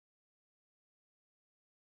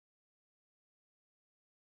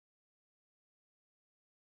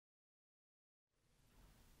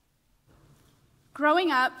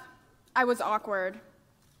Growing up, I was awkward.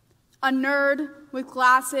 A nerd with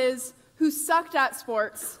glasses who sucked at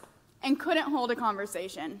sports and couldn't hold a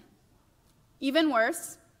conversation. Even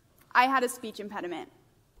worse, I had a speech impediment.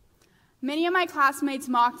 Many of my classmates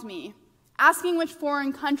mocked me, asking which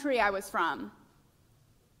foreign country I was from.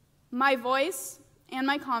 My voice and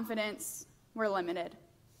my confidence were limited.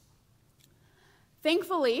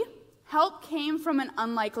 Thankfully, help came from an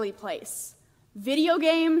unlikely place: video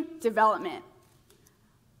game development.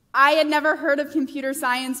 I had never heard of computer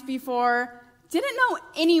science before, didn't know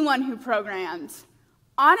anyone who programmed.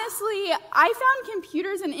 Honestly, I found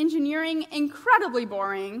computers and engineering incredibly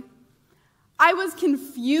boring. I was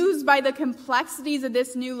confused by the complexities of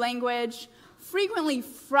this new language, frequently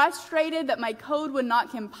frustrated that my code would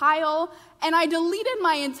not compile, and I deleted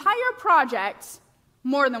my entire project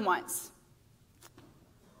more than once.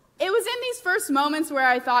 It was in these first moments where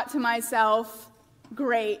I thought to myself,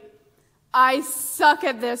 great, I suck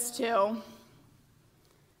at this too.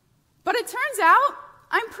 But it turns out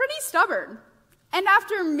I'm pretty stubborn, and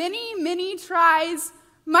after many tries,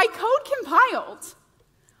 my code compiled.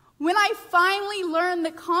 When I finally learned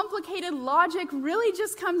that complicated logic really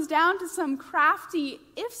just comes down to some crafty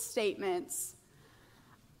if statements,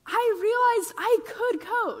 I realized I could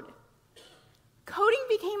code. Coding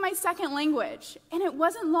became my second language, and it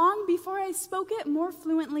wasn't long before I spoke it more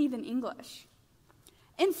fluently than English.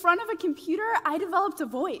 In front of a computer, I developed a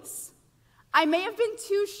voice. I may have been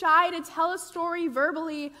too shy to tell a story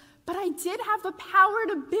verbally, but I did have the power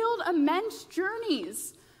to build immense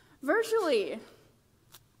journeys virtually.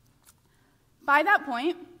 By that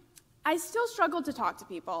point, I still struggled to talk to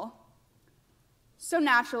people. So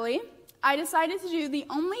naturally, I decided to do the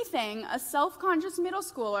only thing a self-conscious middle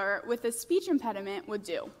schooler with a speech impediment would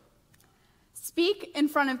do: speak in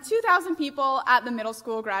front of 2,000 people at the middle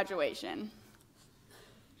school graduation.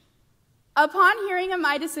 Upon hearing of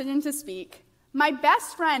my decision to speak, my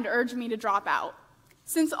best friend urged me to drop out,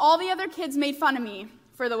 since all the other kids made fun of me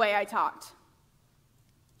for the way I talked.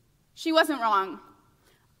 She wasn't wrong.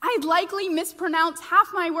 I'd likely mispronounce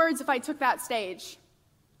half my words if I took that stage.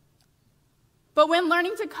 But when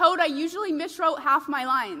learning to code, I usually miswrote half my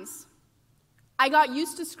lines. I got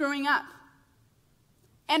used to screwing up.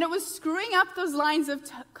 And it was screwing up those lines of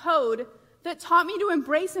code that taught me to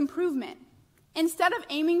embrace improvement instead of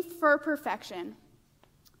aiming for perfection.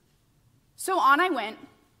 So on I went,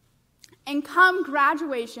 and come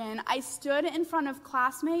graduation, I stood in front of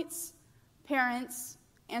classmates, parents,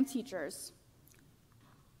 and teachers,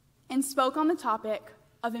 and spoke on the topic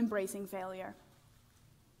of embracing failure.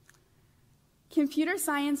 Computer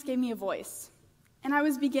science gave me a voice, and I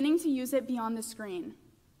was beginning to use it beyond the screen.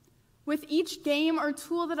 With each game or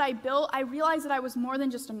tool that I built, I realized that I was more than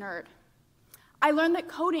just a nerd. I learned that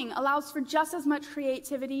coding allows for just as much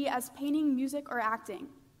creativity as painting, music, or acting.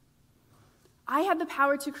 I had the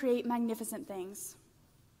power to create magnificent things.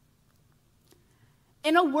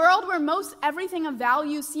 In a world where most everything of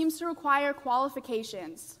value seems to require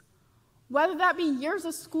qualifications, whether that be years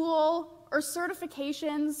of school or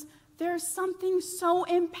certifications, there's something so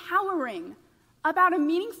empowering about a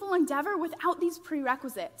meaningful endeavor without these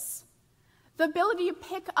prerequisites. The ability to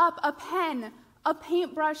pick up a pen, a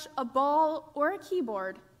paintbrush, a ball, or a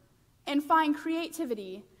keyboard and find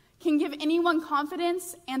creativity can give anyone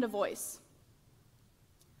confidence and a voice.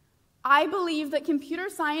 I believe that computer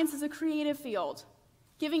science is a creative field,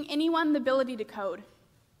 giving anyone the ability to code.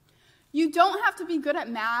 You don't have to be good at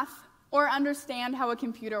math or understand how a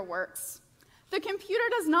computer works. The computer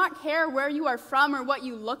does not care where you are from or what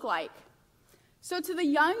you look like. So to the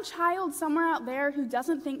young child somewhere out there who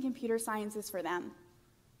doesn't think computer science is for them,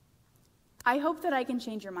 I hope that I can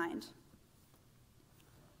change your mind.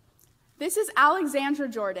 This is Alexandra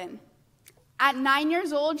Jordan. At 9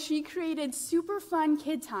 years old, she created super fun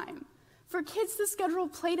kid time for kids to schedule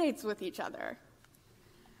playdates with each other.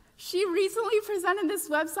 She recently presented this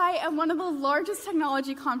website at one of the largest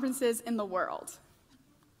technology conferences in the world.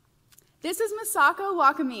 This is Misako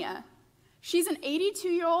Wakamiya. She's an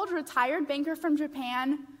 82-year-old retired banker from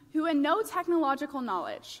Japan who had no technological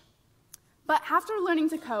knowledge. But after learning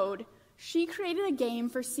to code, she created a game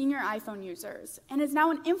for senior iPhone users and is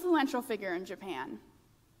now an influential figure in Japan.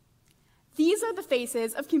 These are the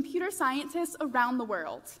faces of computer scientists around the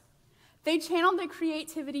world. They channeled their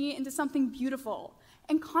creativity into something beautiful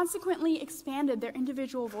and consequently expanded their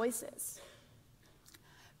individual voices.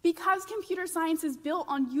 Because computer science is built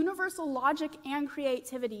on universal logic and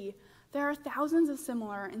creativity, there are thousands of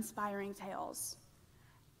similar inspiring tales.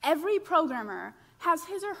 Every programmer has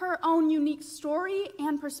his or her own unique story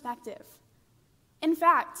and perspective. In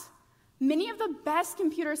fact, many of the best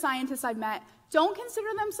computer scientists I've met don't consider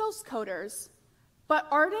themselves coders, but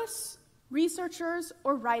artists, researchers,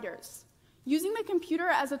 or writers, using the computer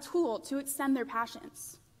as a tool to extend their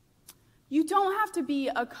passions. You don't have to be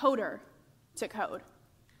a coder to code.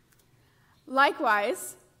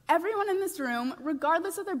 Likewise, everyone in this room,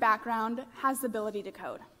 regardless of their background, has the ability to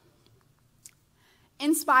code.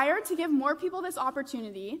 Inspired to give more people this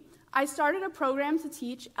opportunity, I started a program to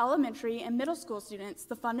teach elementary and middle school students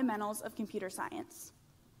the fundamentals of computer science.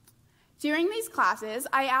 During these classes,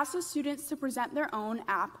 I asked the students to present their own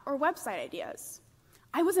app or website ideas.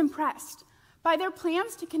 I was impressed by their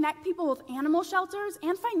plans to connect people with animal shelters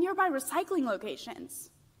and find nearby recycling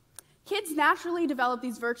locations. Kids naturally develop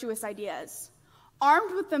these virtuous ideas.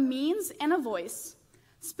 Armed with the means and a voice,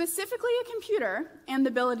 specifically a computer and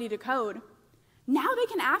the ability to code, now they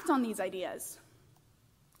can act on these ideas.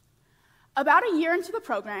 About a year into the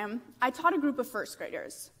program, I taught a group of first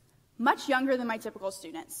graders, much younger than my typical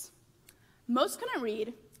students. Most couldn't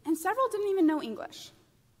read, and several didn't even know English.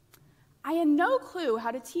 I had no clue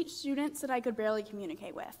how to teach students that I could barely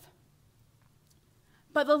communicate with.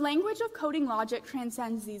 But the language of coding logic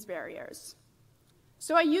transcends these barriers.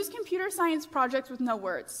 So I used computer science projects with no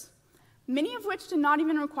words, many of which did not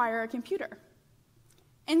even require a computer.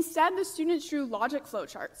 Instead, the students drew logic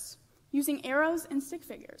flowcharts using arrows and stick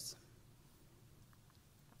figures.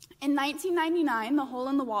 In 1999, the Hole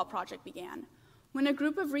in the Wall project began, when a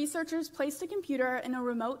group of researchers placed a computer in a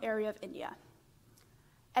remote area of India.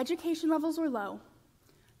 Education levels were low,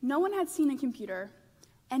 no one had seen a computer,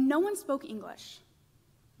 and no one spoke English.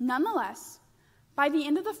 Nonetheless, by the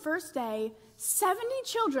end of the first day, 70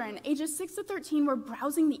 children ages 6 to 13 were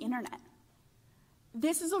browsing the internet.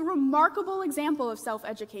 This is a remarkable example of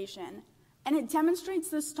self-education, and it demonstrates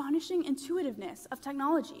the astonishing intuitiveness of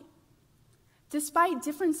technology. Despite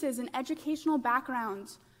differences in educational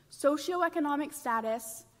backgrounds, socioeconomic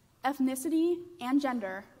status, ethnicity, and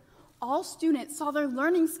gender, all students saw their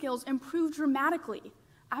learning skills improve dramatically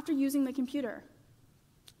after using the computer.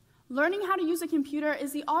 Learning how to use a computer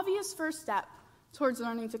is the obvious first step towards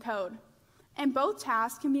learning to code, and both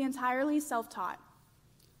tasks can be entirely self-taught.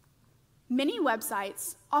 Many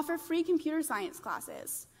websites offer free computer science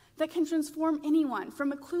classes that can transform anyone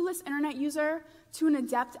from a clueless internet user to an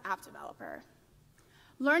adept app developer.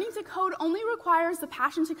 Learning to code only requires the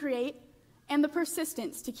passion to create and the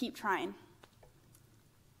persistence to keep trying.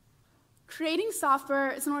 Creating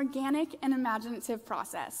software is an organic and imaginative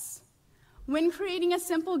process. When creating a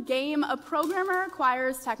simple game, a programmer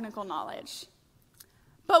acquires technical knowledge.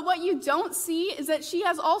 But what you don't see is that she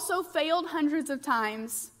has also failed hundreds of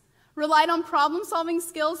times, relied on problem-solving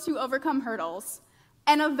skills to overcome hurdles,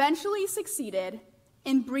 and eventually succeeded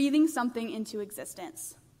in breathing something into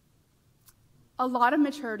existence. A lot of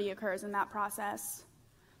maturity occurs in that process.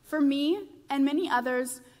 For me and many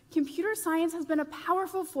others, computer science has been a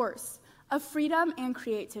powerful force of freedom and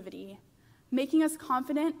creativity, making us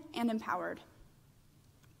confident and empowered.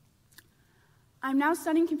 I'm now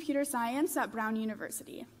studying computer science at Brown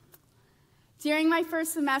University. During my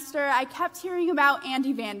first semester, I kept hearing about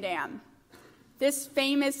Andy Van Dam, this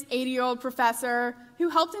famous 80-year-old professor who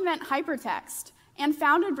helped invent hypertext and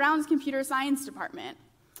founded Brown's computer science department.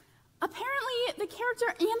 Apparently, the character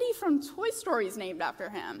Andy from Toy Story is named after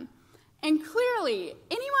him. And clearly,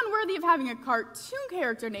 anyone worthy of having a cartoon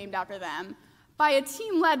character named after them, by a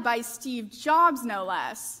team led by Steve Jobs, no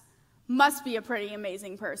less, must be a pretty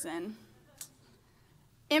amazing person.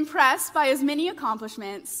 Impressed by his many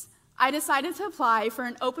accomplishments, I decided to apply for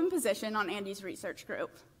an open position on Andy's research group.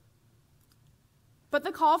 But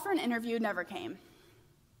the call for an interview never came.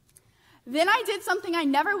 Then I did something I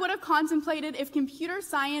never would have contemplated if computer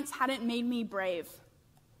science hadn't made me brave.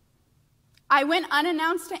 I went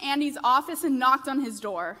unannounced to Andy's office and knocked on his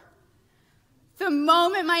door. The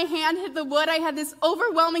moment my hand hit the wood, I had this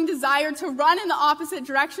overwhelming desire to run in the opposite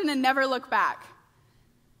direction and never look back.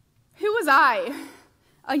 Who was I,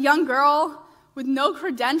 a young girl with no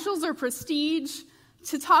credentials or prestige,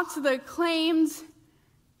 to talk to the acclaimed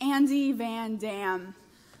Andy Van Dam?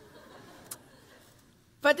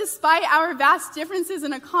 But despite our vast differences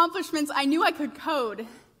in accomplishments, I knew I could code,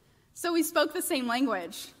 so we spoke the same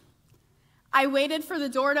language. I waited for the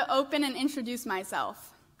door to open and introduce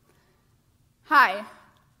myself. Hi,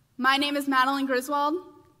 my name is Madeline Griswold.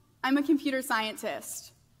 I'm a computer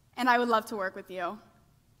scientist, and I would love to work with you.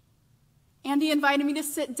 Andy invited me to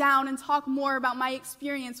sit down and talk more about my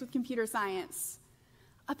experience with computer science.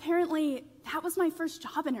 Apparently, that was my first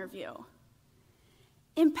job interview.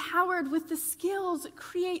 Empowered with the skills,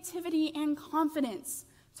 creativity, and confidence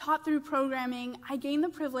taught through programming, I gained the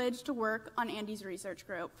privilege to work on Andy's research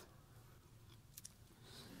group.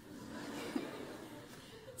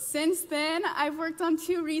 Since then, I've worked on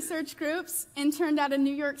 2 research groups, interned at a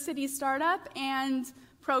New York City startup, and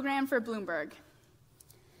programmed for Bloomberg.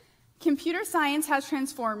 Computer science has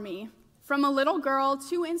transformed me from a little girl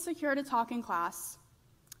too insecure to talk in class,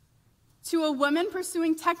 to a woman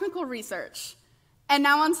pursuing technical research, and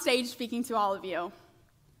now on stage speaking to all of you.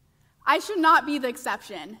 I should not be the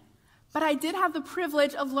exception, but I did have the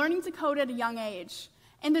privilege of learning to code at a young age,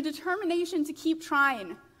 and the determination to keep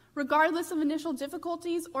trying, regardless of initial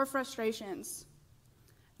difficulties or frustrations.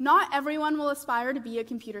 Not everyone will aspire to be a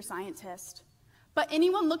computer scientist, but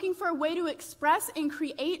anyone looking for a way to express and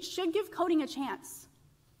create should give coding a chance.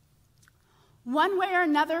 One way or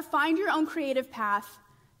another, find your own creative path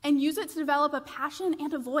and use it to develop a passion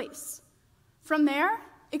and a voice. From there,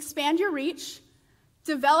 expand your reach,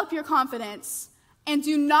 develop your confidence, and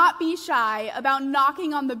do not be shy about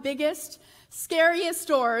knocking on the biggest, scariest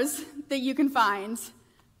doors that you can find.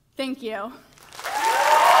 Thank you.